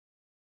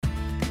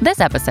This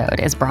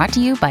episode is brought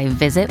to you by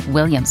Visit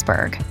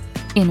Williamsburg.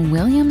 In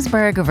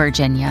Williamsburg,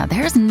 Virginia,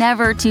 there's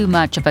never too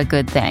much of a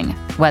good thing.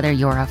 Whether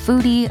you're a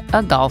foodie,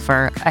 a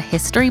golfer, a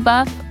history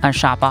buff, a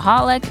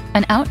shopaholic,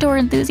 an outdoor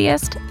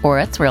enthusiast, or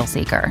a thrill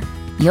seeker,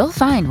 you'll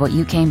find what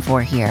you came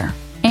for here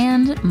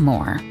and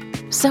more.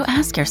 So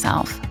ask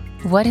yourself,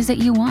 what is it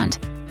you want?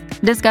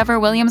 Discover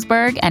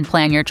Williamsburg and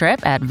plan your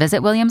trip at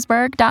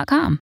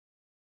visitwilliamsburg.com.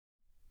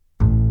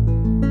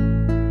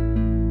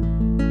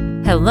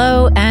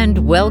 Hello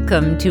and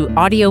welcome to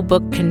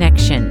Audiobook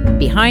Connection,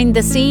 behind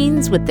the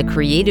scenes with the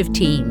creative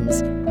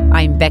teams.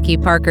 I'm Becky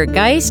Parker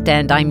Geist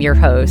and I'm your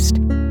host.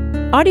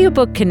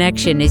 Audiobook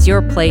Connection is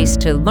your place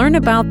to learn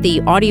about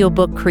the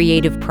audiobook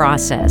creative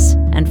process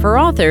and for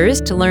authors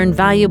to learn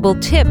valuable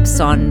tips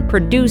on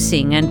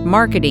producing and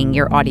marketing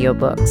your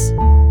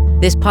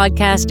audiobooks. This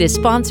podcast is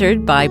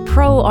sponsored by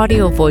Pro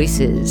Audio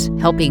Voices,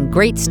 helping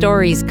great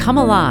stories come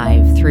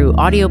alive through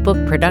audiobook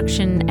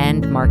production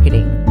and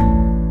marketing.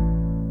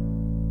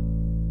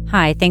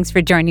 Hi, thanks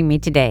for joining me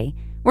today.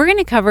 We're going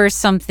to cover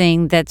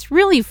something that's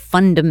really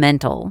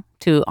fundamental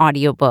to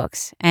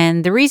audiobooks.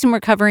 And the reason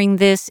we're covering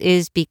this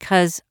is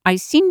because I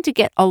seem to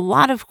get a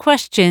lot of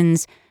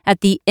questions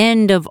at the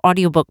end of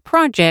audiobook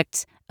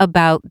projects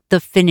about the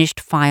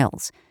finished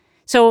files.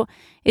 So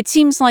it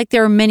seems like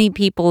there are many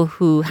people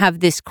who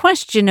have this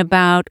question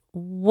about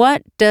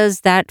what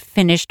does that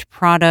finished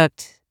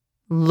product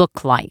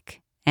look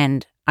like?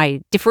 And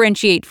I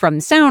differentiate from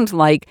sound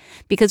like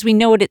because we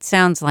know what it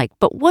sounds like.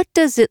 But what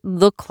does it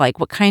look like?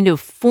 What kind of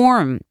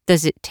form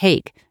does it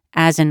take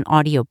as an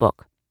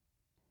audiobook?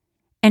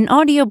 An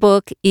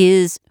audiobook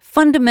is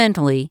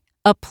fundamentally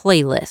a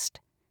playlist.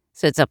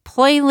 So it's a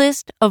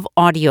playlist of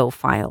audio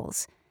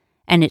files.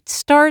 And it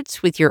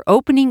starts with your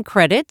opening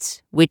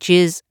credits, which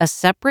is a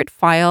separate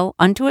file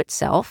unto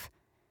itself.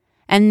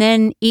 And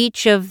then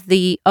each of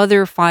the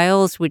other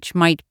files, which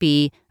might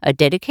be a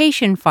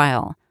dedication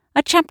file,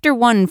 a chapter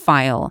 1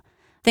 file,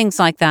 things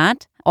like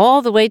that.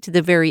 All the way to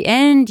the very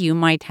end, you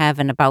might have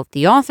an About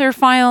the Author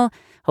file.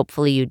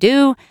 Hopefully you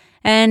do.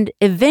 And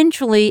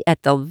eventually,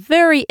 at the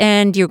very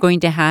end, you're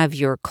going to have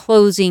your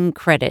closing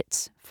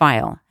credits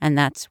file. And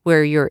that's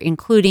where you're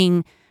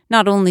including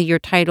not only your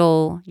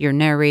title, your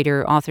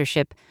narrator,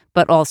 authorship,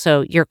 but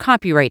also your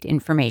copyright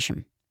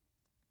information.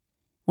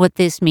 What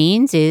this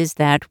means is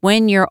that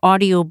when your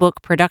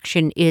audiobook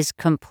production is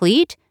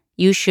complete,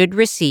 you should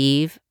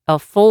receive a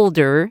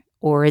folder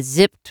or a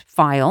zipped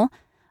file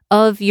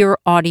of your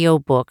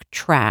audiobook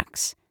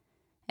tracks.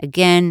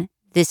 Again,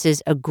 this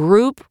is a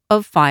group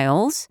of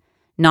files,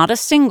 not a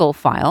single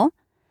file,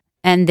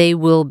 and they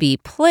will be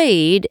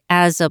played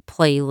as a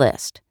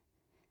playlist.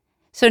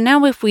 So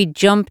now if we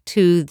jump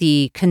to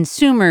the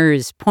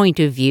consumer's point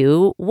of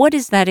view, what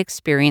is that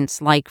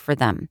experience like for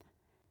them?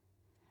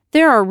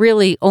 There are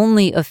really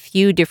only a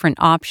few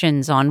different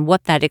options on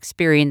what that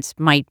experience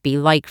might be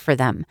like for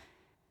them.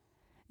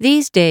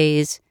 These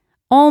days,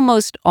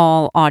 almost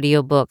all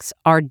audiobooks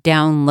are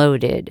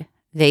downloaded.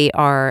 They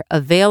are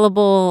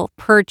available,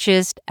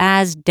 purchased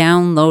as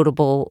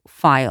downloadable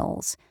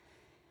files.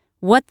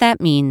 What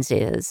that means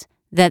is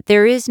that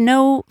there is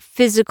no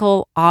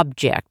physical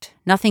object,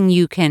 nothing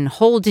you can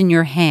hold in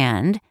your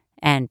hand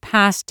and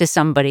pass to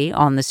somebody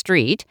on the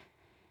street.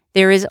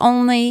 There is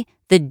only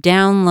the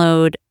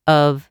download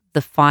of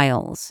the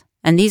files.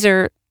 And these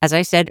are, as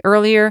I said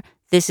earlier,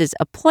 this is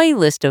a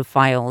playlist of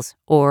files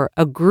or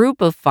a group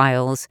of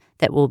files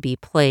that will be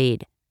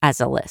played as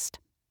a list.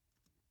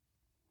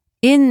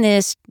 In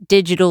this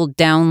digital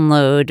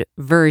download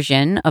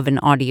version of an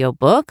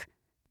audiobook,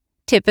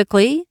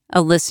 typically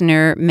a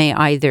listener may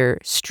either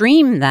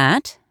stream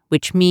that,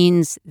 which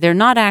means they're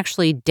not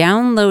actually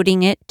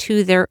downloading it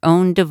to their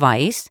own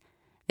device,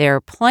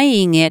 they're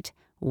playing it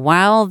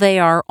while they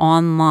are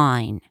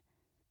online.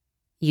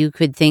 You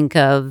could think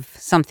of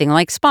something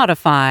like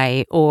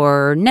Spotify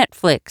or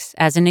Netflix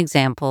as an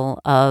example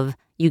of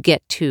you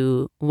get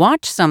to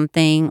watch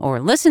something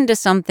or listen to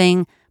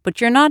something, but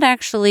you're not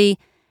actually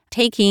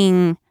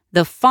taking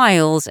the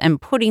files and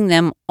putting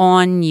them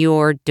on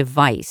your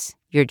device.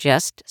 You're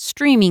just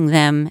streaming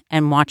them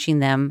and watching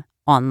them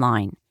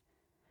online.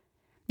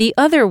 The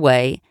other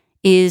way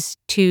is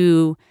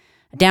to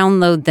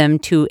download them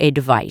to a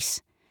device.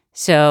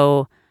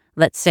 So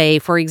let's say,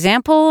 for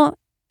example,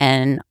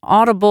 an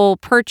Audible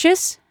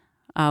purchase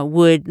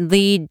would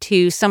lead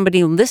to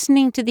somebody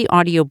listening to the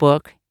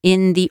audiobook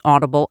in the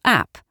Audible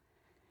app.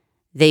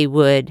 They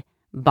would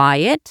buy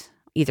it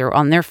either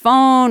on their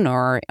phone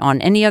or on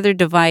any other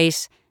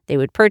device. They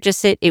would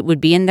purchase it. It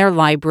would be in their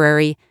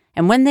library.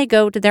 And when they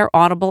go to their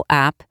Audible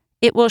app,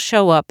 it will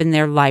show up in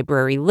their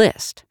library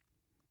list.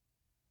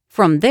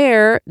 From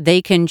there,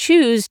 they can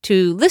choose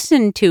to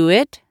listen to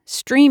it,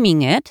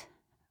 streaming it,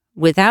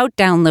 without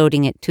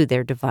downloading it to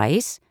their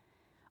device,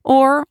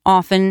 or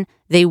often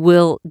they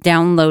will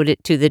download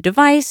it to the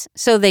device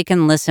so they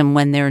can listen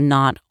when they're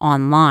not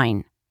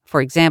online.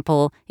 For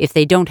example, if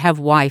they don't have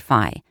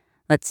Wi-Fi.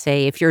 Let's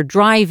say if you're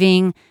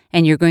driving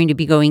and you're going to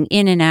be going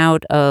in and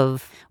out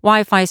of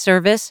Wi-Fi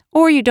service,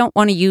 or you don't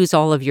want to use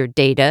all of your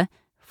data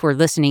for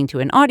listening to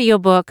an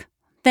audiobook,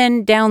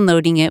 then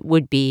downloading it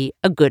would be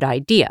a good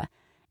idea.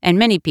 And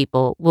many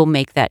people will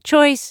make that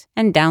choice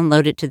and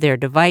download it to their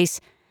device.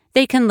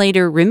 They can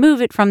later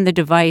remove it from the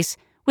device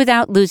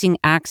without losing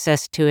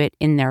access to it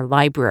in their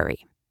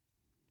library.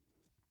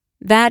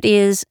 That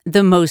is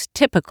the most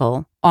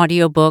typical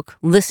audiobook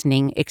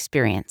listening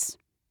experience.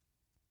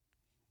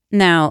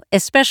 Now,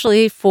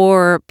 especially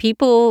for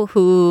people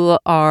who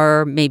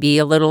are maybe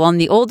a little on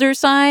the older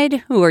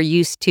side, who are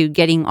used to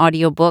getting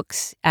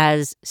audiobooks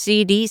as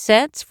CD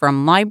sets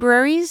from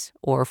libraries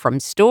or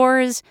from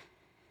stores,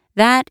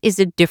 that is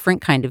a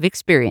different kind of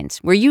experience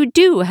where you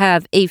do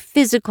have a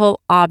physical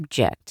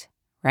object,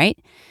 right?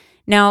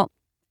 Now,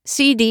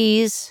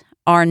 CDs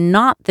are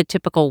not the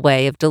typical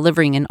way of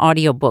delivering an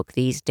audiobook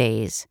these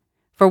days.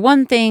 For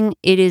one thing,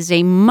 it is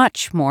a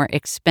much more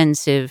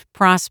expensive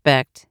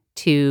prospect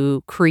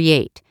to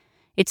create.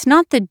 It's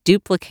not the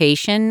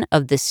duplication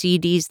of the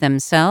CDs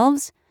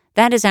themselves.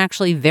 That is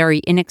actually very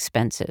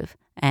inexpensive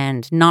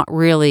and not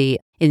really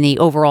in the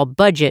overall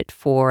budget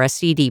for a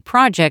CD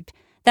project.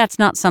 That's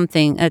not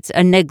something that's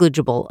a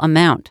negligible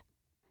amount.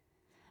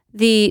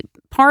 The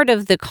part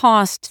of the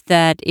cost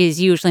that is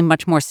usually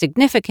much more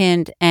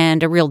significant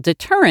and a real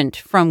deterrent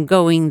from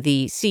going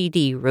the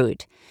CD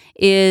route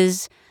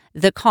is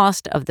the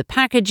cost of the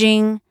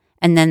packaging.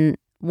 And then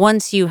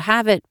once you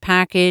have it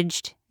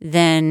packaged,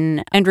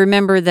 and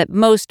remember that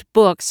most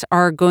books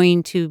are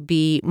going to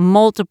be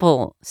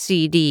multiple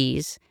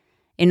CDs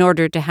in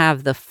order to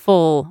have the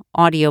full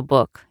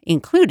audiobook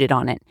included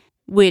on it,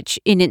 which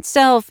in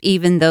itself,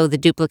 even though the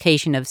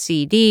duplication of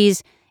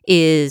CDs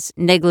is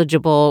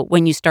negligible,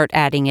 when you start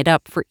adding it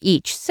up for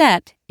each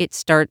set, it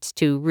starts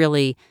to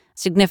really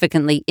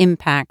significantly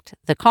impact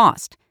the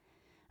cost.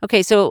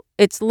 Okay, so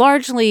it's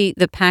largely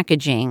the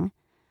packaging.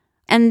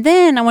 And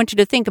then I want you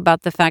to think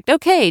about the fact,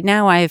 okay,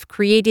 now I've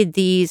created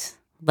these.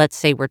 Let's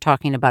say we're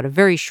talking about a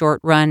very short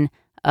run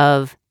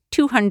of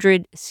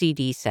 200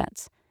 CD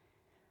sets.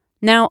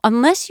 Now,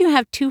 unless you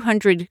have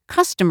 200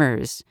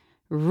 customers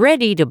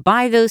ready to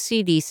buy those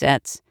CD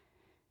sets,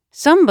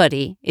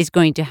 somebody is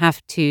going to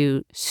have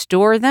to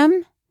store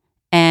them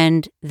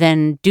and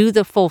then do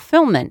the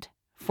fulfillment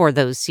for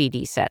those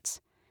CD sets.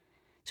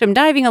 So I'm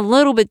diving a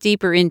little bit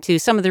deeper into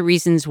some of the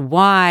reasons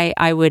why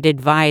I would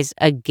advise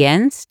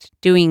against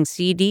doing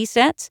CD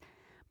sets.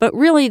 But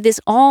really, this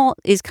all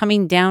is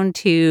coming down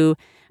to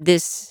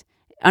this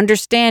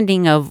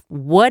understanding of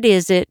what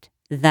is it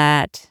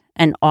that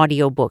an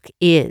audiobook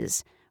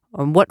is,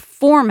 or what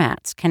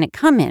formats can it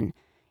come in.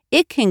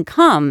 It can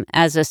come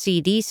as a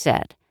CD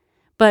set,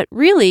 but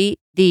really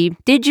the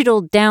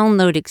digital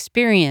download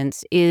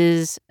experience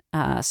is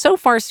so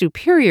far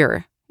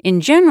superior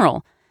in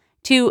general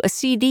to a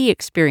CD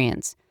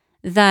experience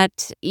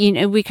that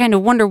we kind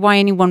of wonder why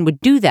anyone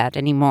would do that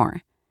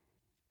anymore.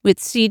 With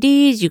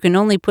CDs, you can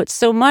only put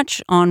so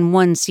much on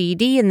one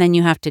CD, and then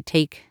you have to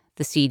take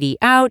the CD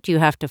out. You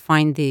have to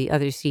find the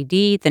other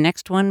CD, the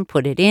next one,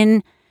 put it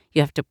in.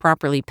 You have to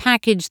properly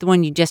package the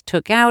one you just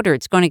took out, or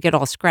it's going to get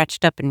all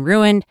scratched up and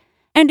ruined.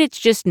 And it's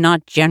just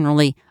not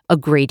generally a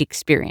great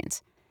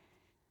experience.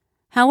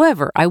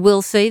 However, I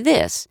will say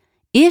this.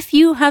 If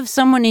you have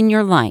someone in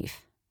your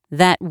life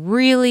that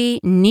really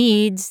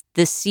needs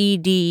the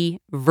CD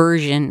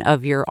version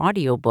of your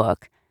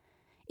audiobook,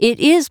 it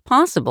is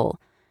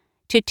possible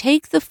to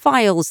take the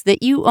files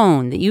that you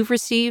own, that you've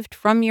received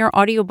from your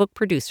audiobook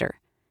producer,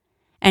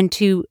 and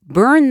to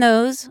burn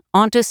those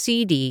onto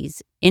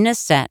CDs in a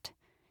set.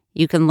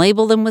 You can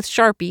label them with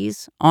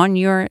Sharpies on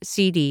your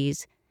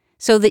CDs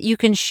so that you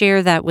can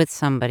share that with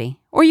somebody.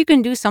 Or you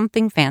can do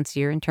something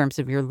fancier in terms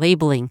of your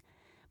labeling.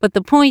 But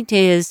the point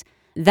is,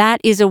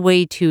 that is a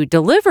way to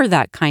deliver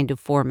that kind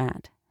of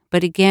format.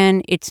 But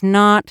again, it's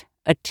not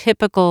a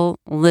typical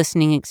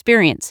listening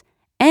experience.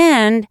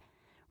 And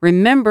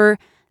remember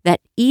that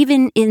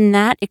even in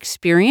that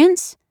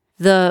experience,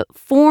 the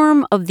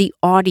form of the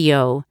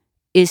audio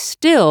is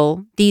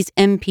still these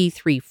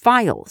MP3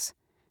 files.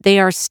 They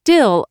are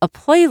still a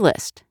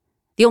playlist.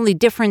 The only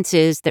difference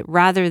is that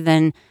rather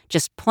than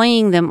just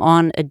playing them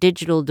on a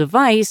digital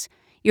device,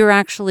 you're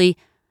actually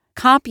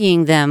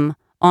copying them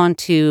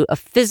onto a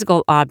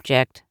physical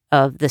object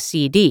of the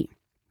CD.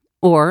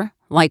 Or,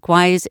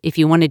 likewise, if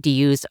you wanted to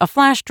use a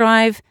flash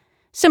drive,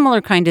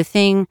 similar kind of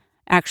thing,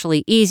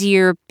 actually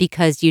easier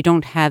because you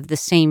don't have the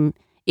same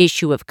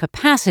issue of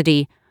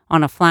capacity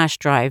on a flash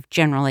drive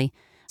generally.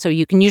 So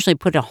you can usually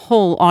put a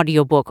whole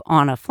audiobook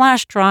on a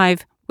flash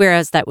drive,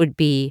 whereas that would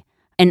be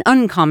an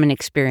uncommon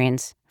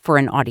experience for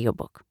an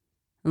audiobook.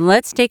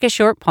 Let's take a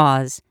short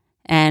pause,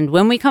 and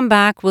when we come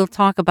back, we'll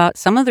talk about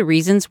some of the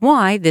reasons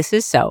why this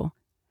is so.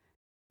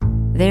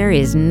 There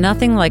is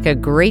nothing like a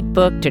great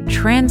book to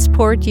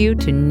transport you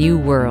to new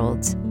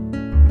worlds.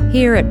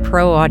 Here at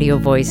Pro Audio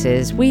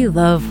Voices, we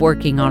love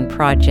working on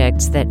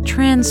projects that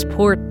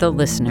transport the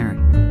listener.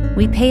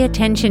 We pay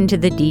attention to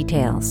the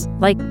details,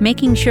 like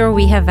making sure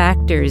we have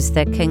actors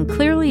that can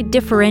clearly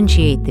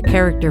differentiate the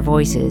character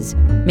voices,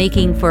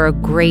 making for a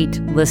great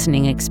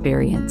listening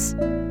experience.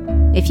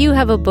 If you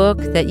have a book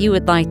that you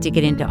would like to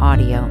get into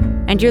audio,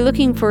 and you're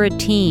looking for a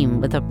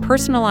team with a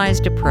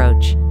personalized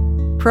approach,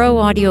 Pro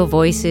Audio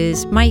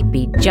Voices might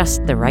be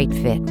just the right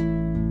fit.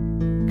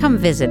 Come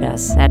visit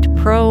us at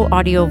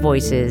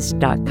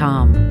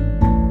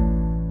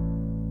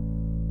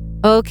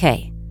proaudiovoices.com.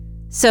 Okay,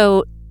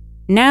 so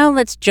now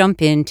let's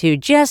jump into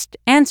just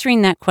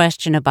answering that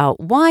question about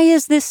why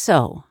is this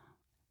so?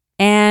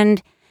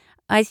 And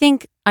I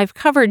think I've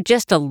covered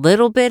just a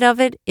little bit of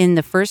it in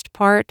the first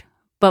part,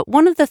 but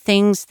one of the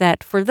things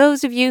that for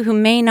those of you who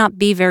may not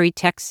be very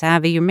tech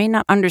savvy or may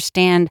not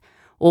understand,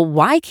 well,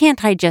 why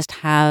can't I just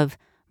have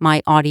my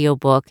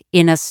audiobook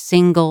in a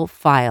single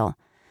file?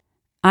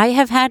 I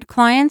have had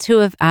clients who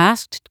have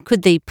asked,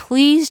 could they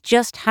please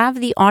just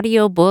have the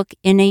audiobook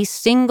in a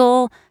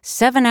single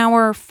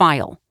 7-hour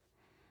file?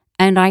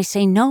 And I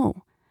say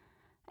no.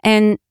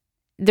 And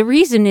the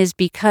reason is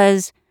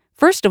because,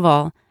 first of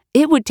all,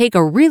 it would take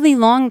a really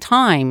long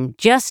time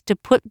just to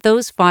put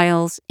those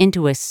files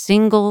into a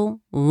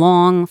single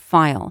long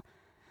file.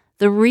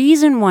 The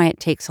reason why it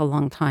takes a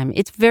long time,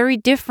 it's very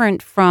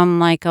different from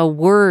like a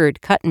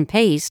Word cut and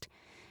paste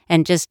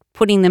and just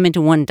putting them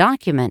into one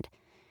document.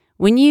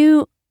 When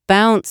you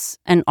bounce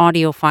an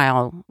audio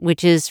file,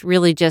 which is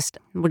really just,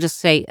 we'll just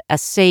say a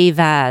save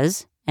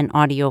as an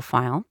audio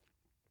file,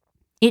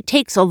 it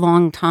takes a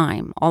long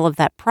time, all of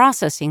that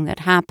processing that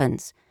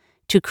happens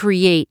to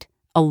create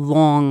a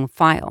long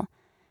file.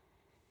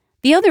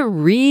 The other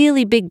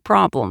really big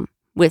problem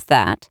with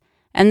that,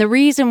 and the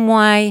reason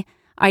why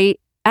I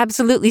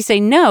absolutely say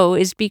no,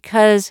 is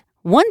because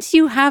once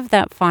you have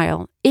that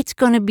file, it's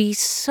going to be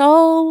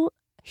so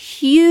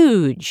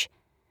huge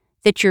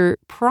that you're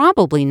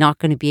probably not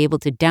going to be able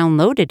to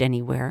download it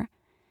anywhere.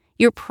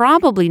 You're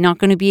probably not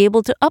going to be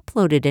able to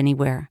upload it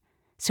anywhere.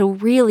 So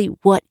really,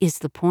 what is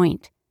the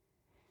point?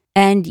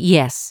 And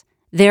yes,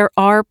 there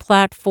are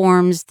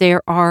platforms,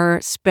 there are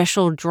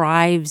special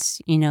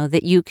drives,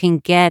 that you can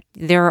get.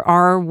 There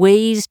are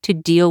ways to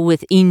deal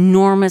with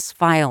enormous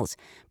files,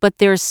 but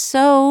they're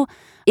so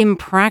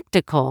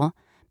impractical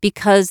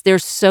because they're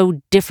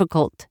so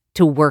difficult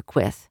to work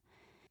with.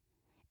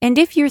 And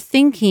if you're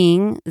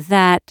thinking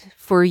that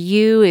for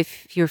you,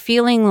 if you're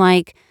feeling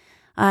like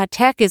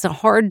tech is a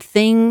hard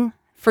thing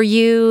for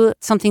you,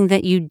 something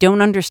that you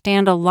don't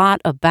understand a lot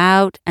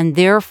about, and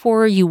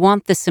therefore you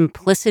want the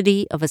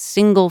simplicity of a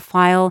single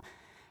file,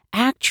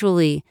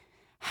 actually,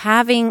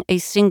 having a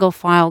single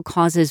file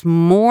causes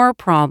more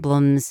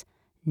problems,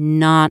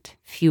 not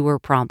fewer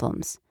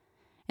problems.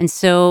 And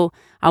so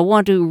I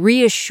want to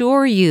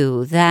reassure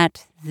you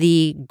that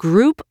the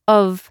group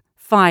of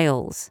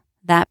files,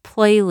 that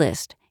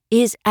playlist,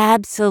 is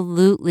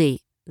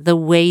absolutely the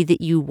way that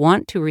you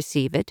want to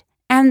receive it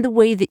and the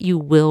way that you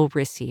will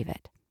receive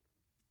it.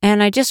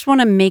 And I just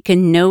want to make a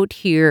note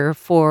here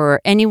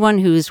for anyone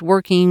who's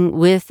working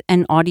with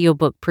an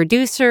audiobook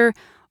producer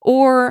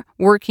or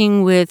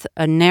working with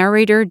a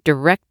narrator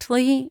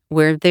directly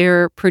where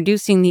they're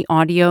producing the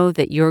audio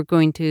that you're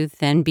going to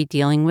then be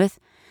dealing with.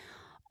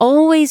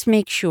 Always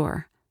make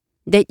sure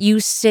that you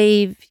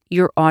save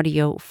your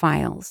audio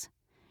files.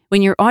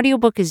 When your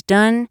audiobook is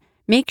done,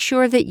 make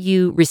sure that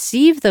you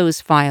receive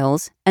those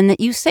files and that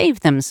you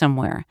save them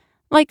somewhere.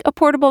 Like a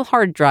portable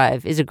hard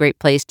drive is a great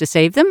place to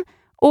save them,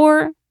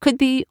 or could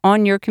be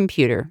on your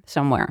computer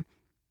somewhere.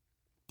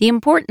 The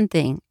important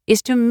thing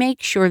is to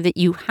make sure that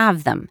you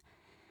have them.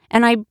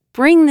 And I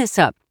bring this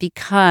up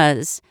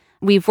because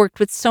we've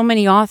worked with so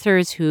many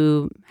authors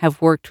who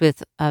have worked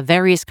with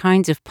various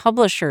kinds of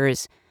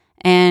publishers,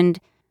 and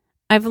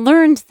I've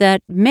learned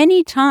that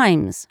many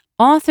times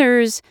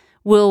authors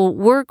will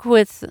work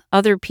with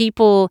other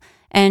people,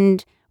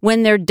 and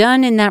when they're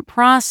done in that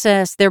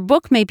process, their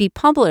book may be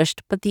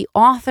published, but the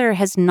author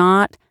has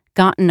not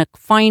gotten a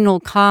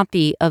final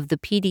copy of the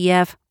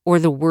PDF or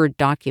the Word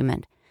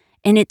document.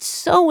 And it's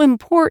so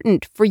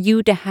important for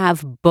you to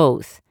have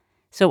both.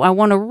 So I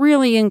want to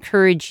really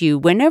encourage you,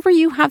 whenever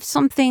you have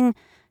something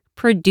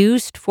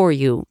produced for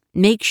you,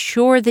 make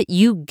sure that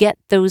you get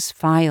those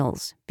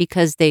files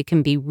because they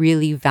can be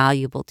really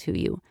valuable to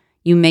you.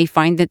 You may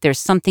find that there's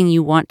something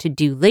you want to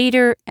do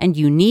later and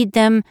you need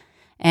them.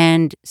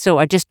 And so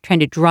I'm just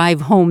trying to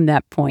drive home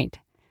that point.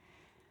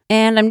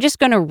 And I'm just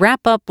going to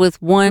wrap up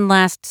with one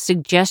last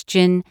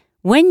suggestion.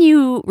 When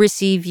you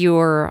receive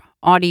your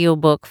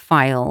audiobook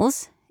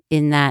files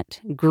in that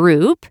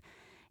group,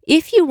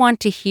 if you want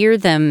to hear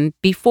them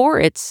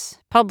before it's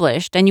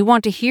published and you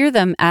want to hear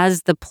them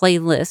as the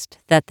playlist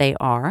that they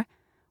are,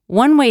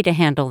 one way to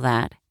handle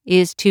that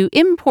is to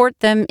import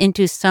them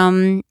into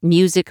some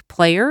music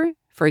player.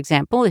 For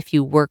example, if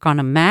you work on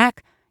a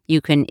Mac,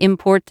 you can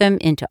import them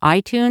into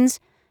iTunes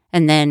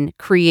and then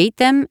create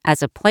them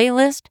as a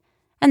playlist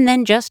and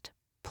then just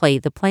play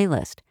the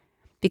playlist.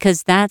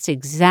 Because that's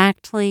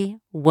exactly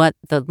what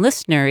the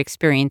listener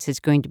experience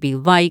is going to be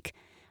like,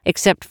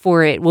 except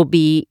for it will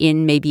be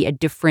in maybe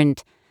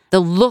the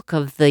look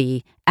of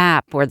the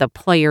app or the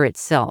player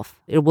itself.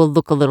 It will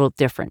look a little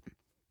different.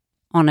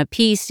 On a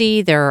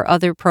PC, there are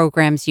other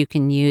programs you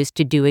can use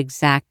to do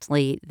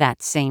exactly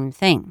that same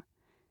thing.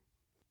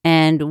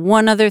 And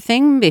one other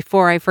thing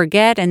before I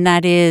forget, and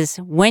that is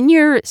when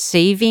you're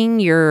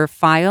saving your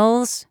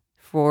files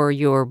for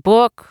your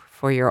book,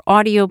 for your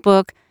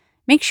audiobook,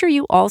 make sure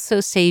you also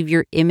save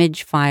your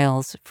image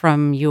files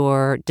from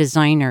your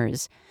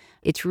designers.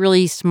 It's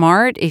really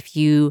smart if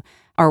you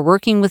are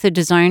working with a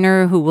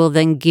designer who will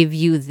then give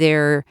you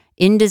their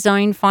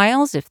InDesign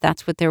files, if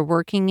that's what they're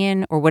working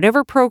in, or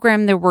whatever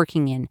program they're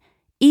working in.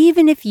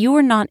 Even if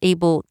you're not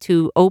able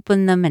to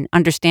open them and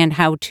understand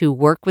how to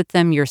work with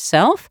them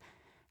yourself,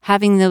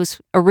 having those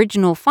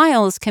original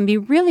files can be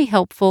really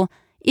helpful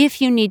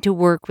if you need to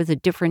work with a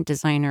different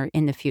designer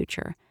in the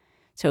future.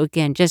 So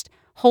again, just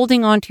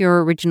holding on to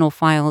your original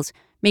files,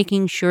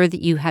 making sure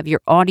that you have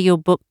your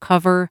audiobook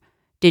cover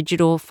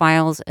digital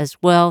files as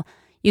well.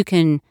 You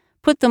can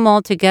put them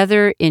all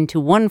together into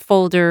one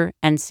folder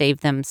and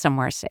save them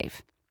somewhere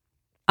safe.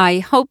 I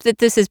hope that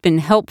this has been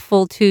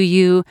helpful to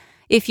you.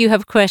 If you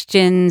have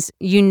questions,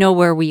 you know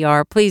where we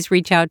are. Please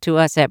reach out to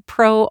us at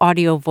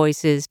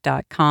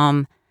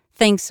proaudiovoices.com.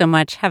 Thanks so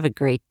much. Have a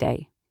great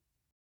day.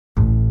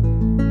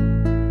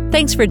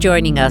 Thanks for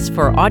joining us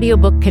for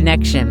Audiobook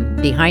Connection,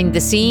 behind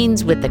the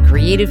scenes with the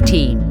creative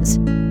teams.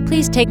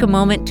 Please take a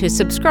moment to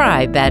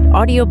subscribe at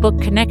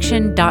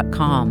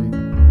audiobookconnection.com.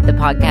 The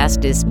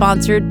podcast is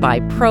sponsored by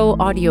Pro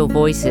Audio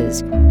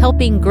Voices,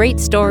 helping great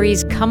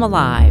stories come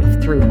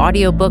alive through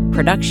audiobook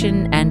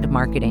production and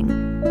marketing.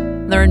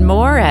 Learn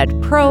more at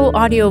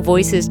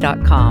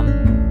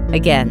proaudiovoices.com.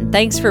 Again,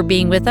 thanks for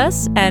being with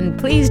us, and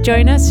please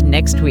join us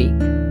next week.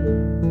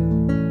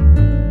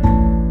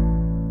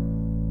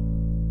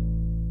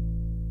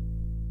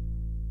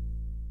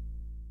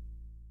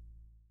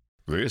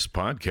 This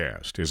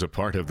podcast is a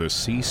part of the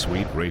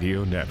C-Suite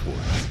Radio Network.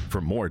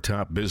 For more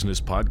top business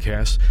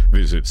podcasts,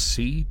 visit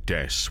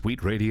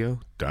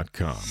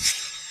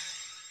c-suiteradio.com.